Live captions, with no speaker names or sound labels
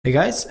Hey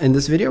guys, in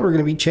this video we're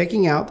going to be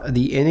checking out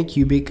the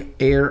Anycubic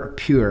Air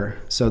Pure.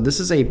 So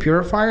this is a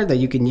purifier that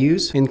you can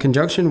use in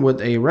conjunction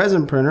with a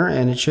resin printer,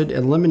 and it should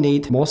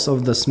eliminate most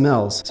of the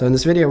smells. So in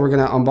this video we're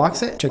going to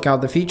unbox it, check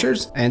out the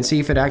features, and see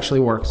if it actually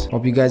works.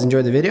 Hope you guys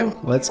enjoyed the video.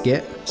 Let's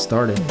get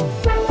started.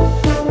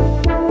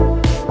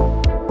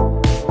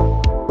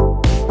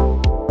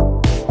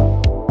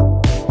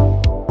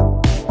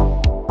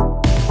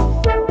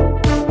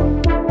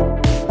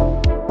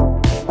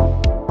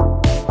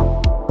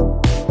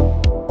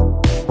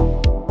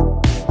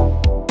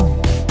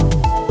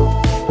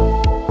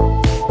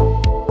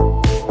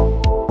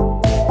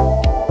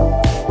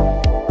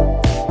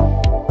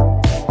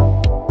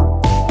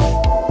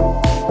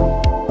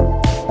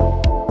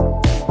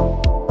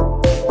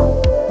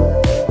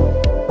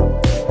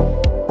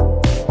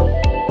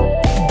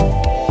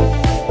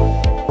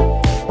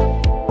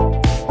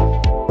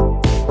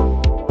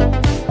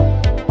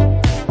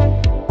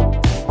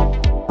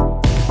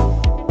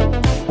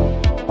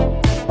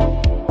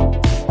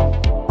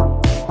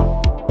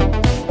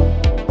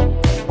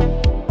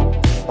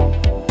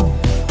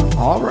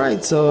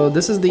 Alright, so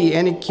this is the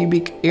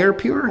Anycubic Air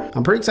Pure.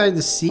 I'm pretty excited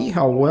to see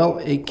how well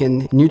it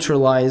can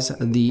neutralize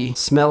the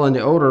smell and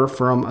the odor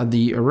from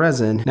the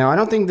resin. Now, I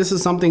don't think this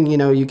is something,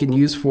 you can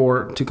use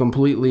to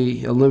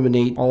completely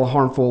eliminate all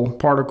harmful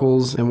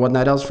particles and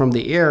whatnot else from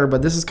the air,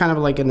 but this is kind of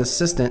like an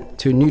assistant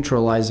to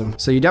neutralize them.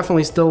 So you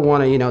definitely still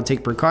want to,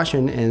 take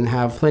precaution and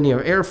have plenty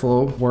of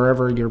airflow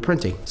wherever you're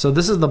printing. So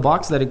this is the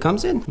box that it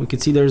comes in. We can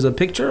see there's a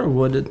picture of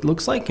what it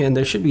looks like, and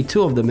there should be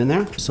two of them in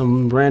there.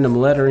 Some random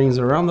letterings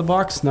around the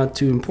box, not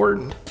too important.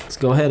 Let's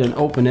go ahead and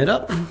open it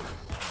up.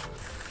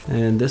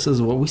 And this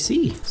is what we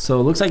see. So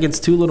it looks like it's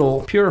two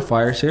little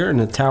purifiers here in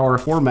a tower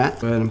format.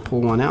 Go ahead and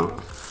pull one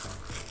out.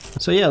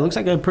 So yeah, it looks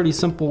like a pretty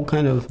simple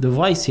kind of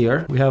device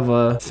here. We have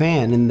a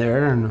fan in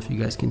there, I don't know if you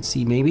guys can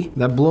see maybe,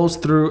 that blows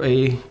through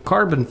a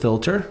carbon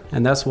filter,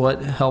 and that's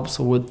what helps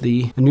with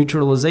the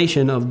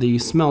neutralization of the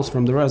smells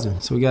from the resin.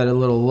 So we got a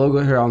little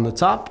logo here on the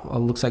top. It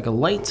looks like a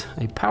light,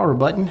 a power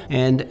button,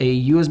 and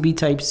a USB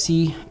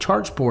Type-C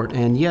charge port.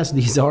 And yes,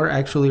 these are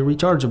actually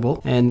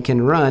rechargeable and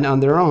can run on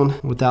their own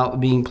without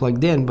being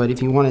plugged in, but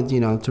if you wanted,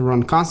 to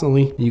run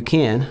constantly, you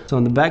can. So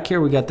on the back here,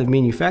 we got the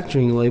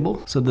manufacturing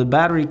label. So the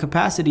battery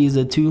capacity is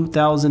a 2000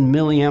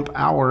 milliamp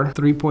hour,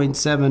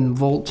 3.7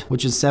 volt,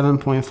 which is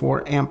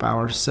 7.4 amp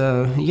hours.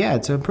 So yeah,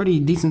 it's a pretty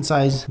decent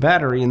sized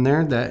battery in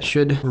there that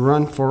should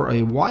run for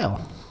a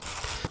while.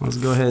 Let's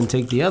go ahead and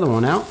take the other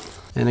one out.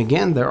 And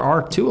again, there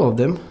are two of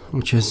them,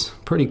 which is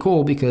pretty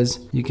cool because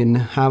you can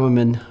have them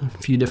in a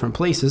few different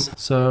places.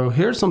 So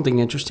here's something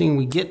interesting.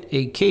 We get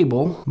a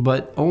cable,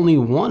 but only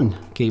one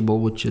cable,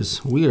 which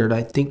is weird.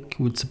 I think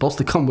it's supposed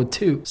to come with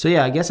two. So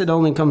yeah, I guess it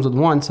only comes with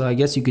one. So I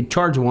guess you could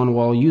charge one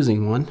while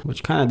using one,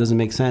 which kind of doesn't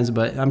make sense,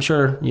 but I'm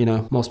sure,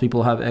 most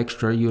people have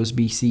extra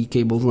USB-C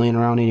cables laying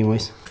around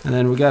anyways. And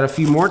then we got a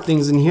few more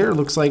things in here. It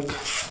looks like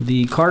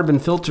the carbon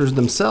filters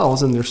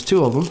themselves, and there's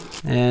two of them.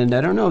 And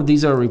I don't know if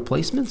these are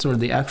replacements or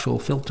the actual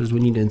filters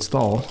we need to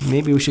install.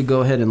 Maybe we should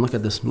go ahead and look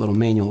at this little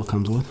manual it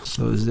comes with.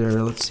 So is there,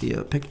 let's see,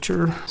 a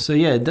picture. So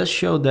yeah, it does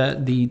show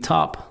that the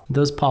top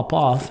does pop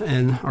off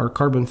and our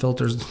carbon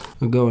filters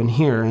go in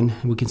here, and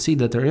we can see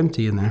that they're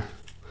empty in there.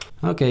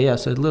 Okay, yeah,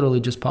 so it literally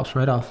just pops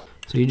right off.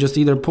 So you just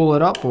either pull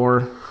it up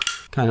or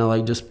kind of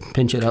like just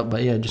pinch it up,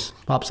 but yeah, it just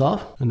pops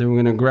off. And then we're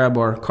gonna grab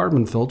our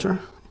carbon filter,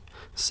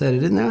 set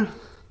it in there,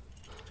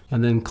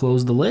 and then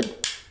close the lid.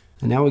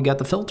 And now we got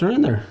the filter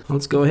in there.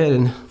 Let's go ahead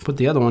and put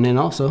the other one in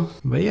also.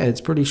 But yeah,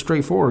 it's pretty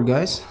straightforward,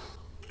 guys.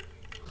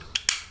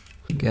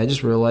 Okay, I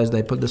just realized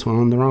I put this one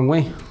on the wrong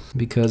way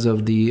because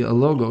of the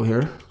logo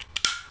here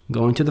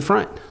going to the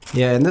front.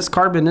 Yeah, and this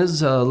carbon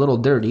is a little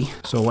dirty,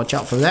 so watch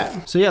out for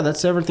that. So yeah,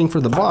 that's everything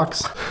for the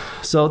box.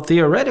 So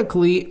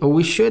theoretically,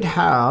 we should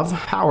have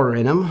power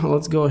in them.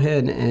 Let's go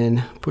ahead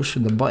and push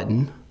the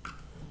button.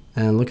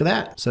 And look at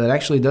that. So it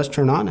actually does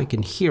turn on. I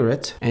can hear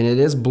it, and it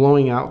is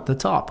blowing out the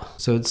top.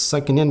 So it's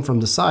sucking in from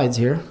the sides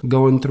here,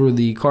 going through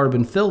the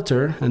carbon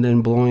filter, and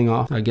then blowing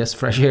off, I guess,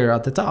 fresh air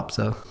out the top.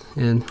 So,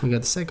 and we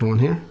got the second one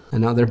here,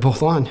 and now they're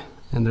both on,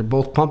 and they're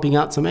both pumping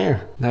out some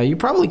air. Now you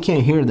probably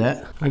can't hear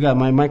that. I got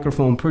my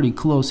microphone pretty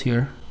close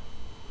here.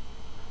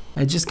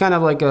 It's just kind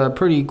of like a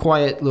pretty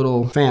quiet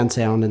little fan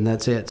sound, and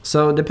that's it.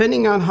 So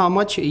depending on how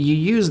much you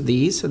use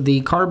these, the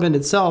carbon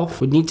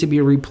itself would need to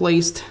be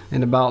replaced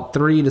in about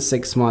 3 to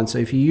 6 months. So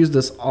if you use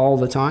this all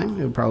the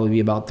time, it would probably be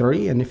about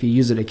 3, and if you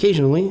use it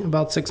occasionally,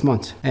 about 6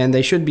 months. And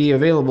they should be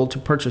available to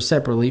purchase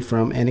separately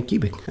from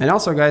Anycubic. And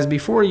also guys,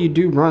 before you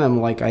do run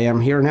them like I am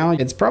here now,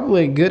 it's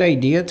probably a good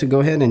idea to go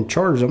ahead and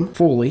charge them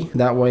fully.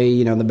 That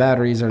way, the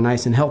batteries are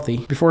nice and healthy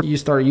before you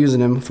start using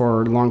them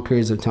for long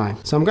periods of time.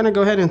 So I'm gonna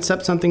go ahead and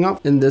set something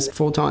up in this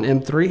Photon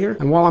M3 here,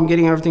 and while I'm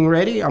getting everything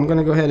ready, I'm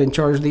gonna go ahead and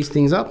charge these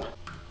things up.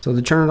 So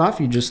to turn it off,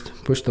 you just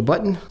push the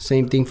button.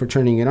 Same thing for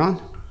turning it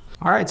on.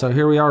 All right, so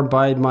here we are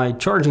by my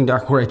charging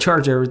dock where I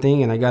charge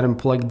everything, and I got them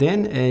plugged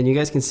in, and you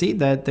guys can see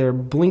that they're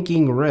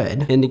blinking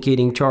red,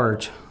 indicating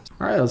charge.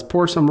 All right, let's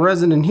pour some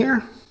resin in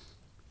here.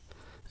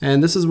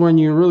 And this is when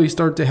you really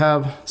start to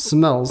have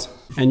smells.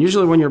 And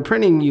usually when you're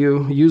printing,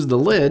 you use the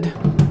lid,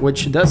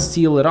 which does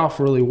seal it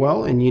off really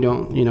well, and you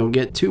don't,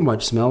 get too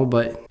much smell,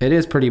 but it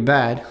is pretty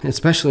bad,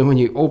 especially when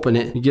you open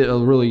it. You get a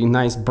really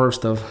nice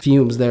burst of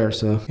fumes there.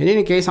 So in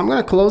any case, I'm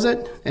gonna close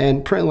it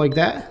and print like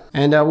that.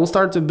 And we'll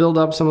start to build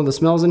up some of the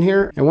smells in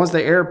here. And once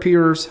the air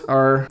pures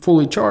are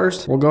fully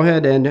charged, we'll go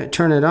ahead and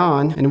turn it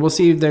on, and we'll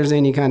see if there's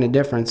any kind of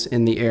difference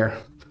in the air.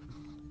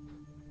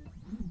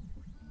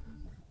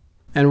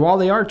 And while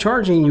they are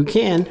charging, you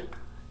can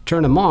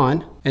turn them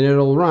on and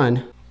it'll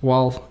run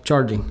while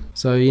charging.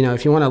 So,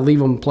 if you want to leave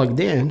them plugged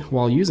in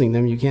while using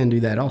them, you can do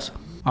that also.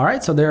 All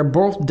right, so they're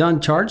both done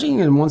charging,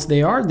 and once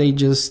they are, they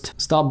just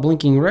stop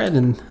blinking red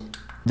and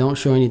don't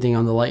show anything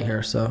on the light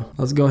here. So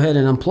let's go ahead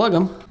and unplug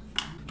them.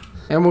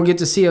 And we'll get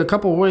to see a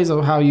couple ways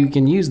of how you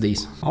can use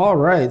these. All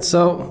right,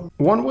 so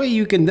one way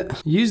you can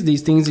use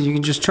these things is you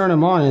can just turn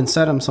them on and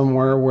set them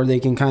somewhere where they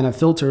can kind of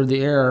filter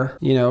the air,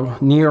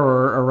 near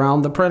or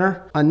around the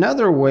printer.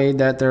 Another way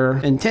that they're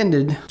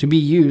intended to be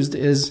used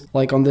is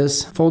like on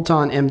this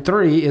Photon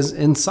M3 is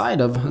inside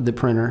of the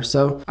printer.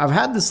 So I've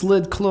had this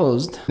lid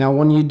closed. Now,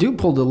 when you do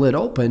pull the lid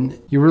open,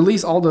 you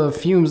release all the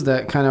fumes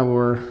that kind of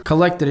were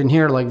collected in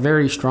here, like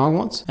very strong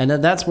ones. And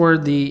that's where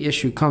the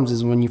issue comes,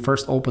 is when you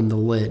first open the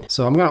lid.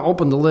 So I'm gonna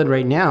open the lid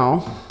right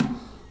now,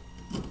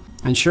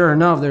 and sure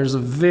enough, there's a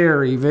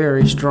very,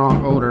 very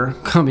strong odor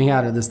coming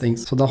out of this thing.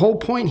 So the whole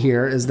point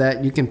here is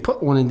that you can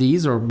put one of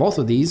these or both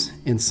of these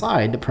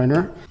inside the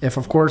printer, if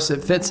of course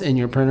it fits in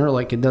your printer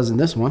like it does in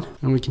this one,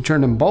 and we can turn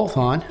them both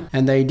on.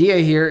 And the idea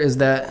here is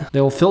that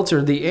they'll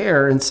filter the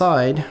air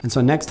inside, and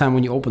so next time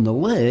when you open the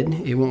lid,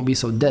 it won't be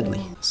so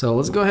deadly. So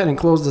let's go ahead and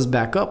close this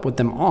back up with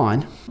them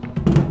on.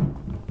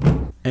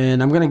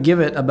 And I'm gonna give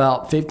it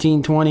about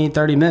 15, 20,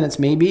 30 minutes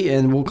maybe,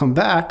 and we'll come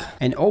back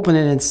and open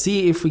it and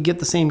see if we get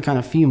the same kind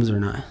of fumes or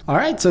not. All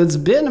right, so it's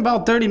been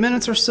about 30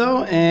 minutes or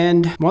so,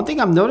 and one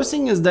thing I'm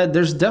noticing is that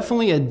there's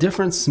definitely a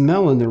different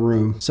smell in the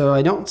room. So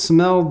I don't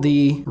smell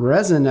the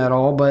resin at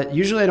all, but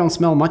usually I don't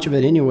smell much of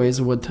it anyways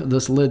with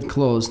this lid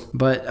closed.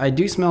 But I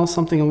do smell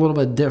something a little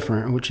bit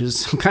different, which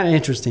is kind of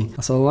interesting.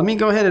 So let me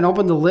go ahead and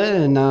open the lid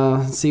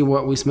and see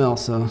what we smell.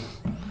 So,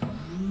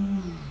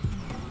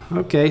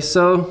 okay,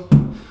 so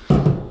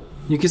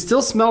you can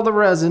still smell the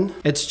resin.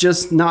 It's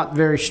just not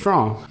very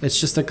strong. It's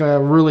just like a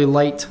really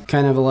light,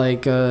 kind of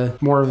like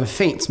more of a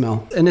faint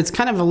smell. And it's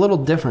kind of a little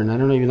different. I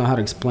don't even know how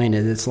to explain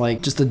it. It's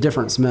like just a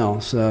different smell.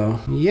 So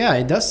yeah,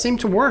 it does seem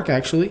to work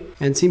actually,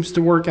 and seems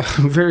to work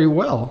very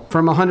well.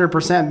 From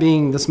 100%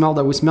 being the smell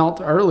that we smelt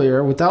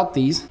earlier without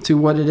these to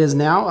what it is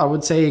now, I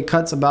would say it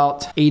cuts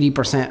about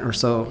 80% or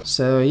so.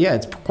 So yeah,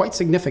 it's quite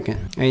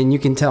significant, and you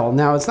can tell.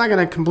 Now, it's not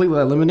gonna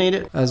completely eliminate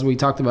it, as we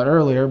talked about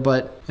earlier,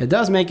 but it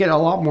does make it a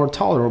lot more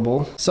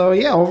tolerable. So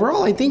yeah,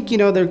 overall, I think,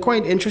 they're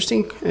quite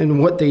interesting in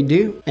what they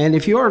do. And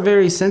if you are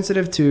very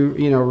sensitive to,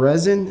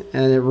 resin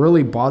and it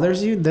really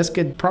bothers you, this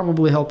could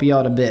probably help you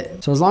out a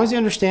bit. So as long as you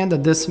understand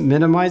that this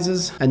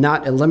minimizes and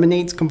not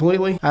eliminates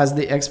completely as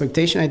the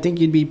expectation, I think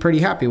you'd be pretty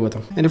happy with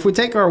them. And if we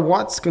take our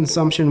watts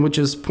consumption, which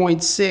is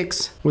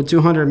 0.6 with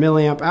 200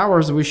 milliamp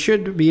hours, we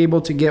should be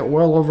able to get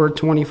well over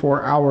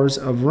 24 hours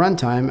of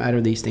runtime out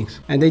of these things.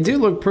 And they do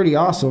look pretty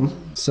awesome.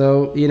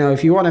 So,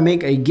 if you want to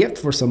make a gift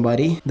for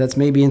somebody that's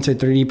maybe into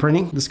 3D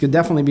printing, this could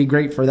definitely be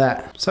great for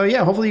that. So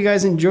yeah, hopefully you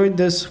guys enjoyed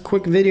this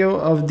quick video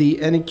of the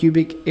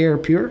Anycubic Air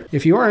Pure.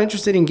 If you are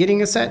interested in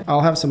getting a set,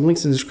 I'll have some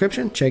links in the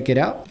description. Check it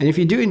out. And if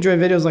you do enjoy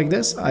videos like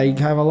this, I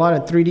have a lot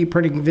of 3D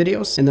printing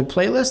videos in the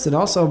playlist, and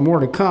also more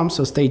to come,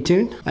 so stay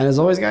tuned. And as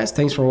always, guys,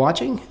 thanks for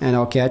watching, and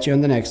I'll catch you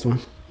on the next one.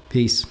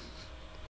 Peace.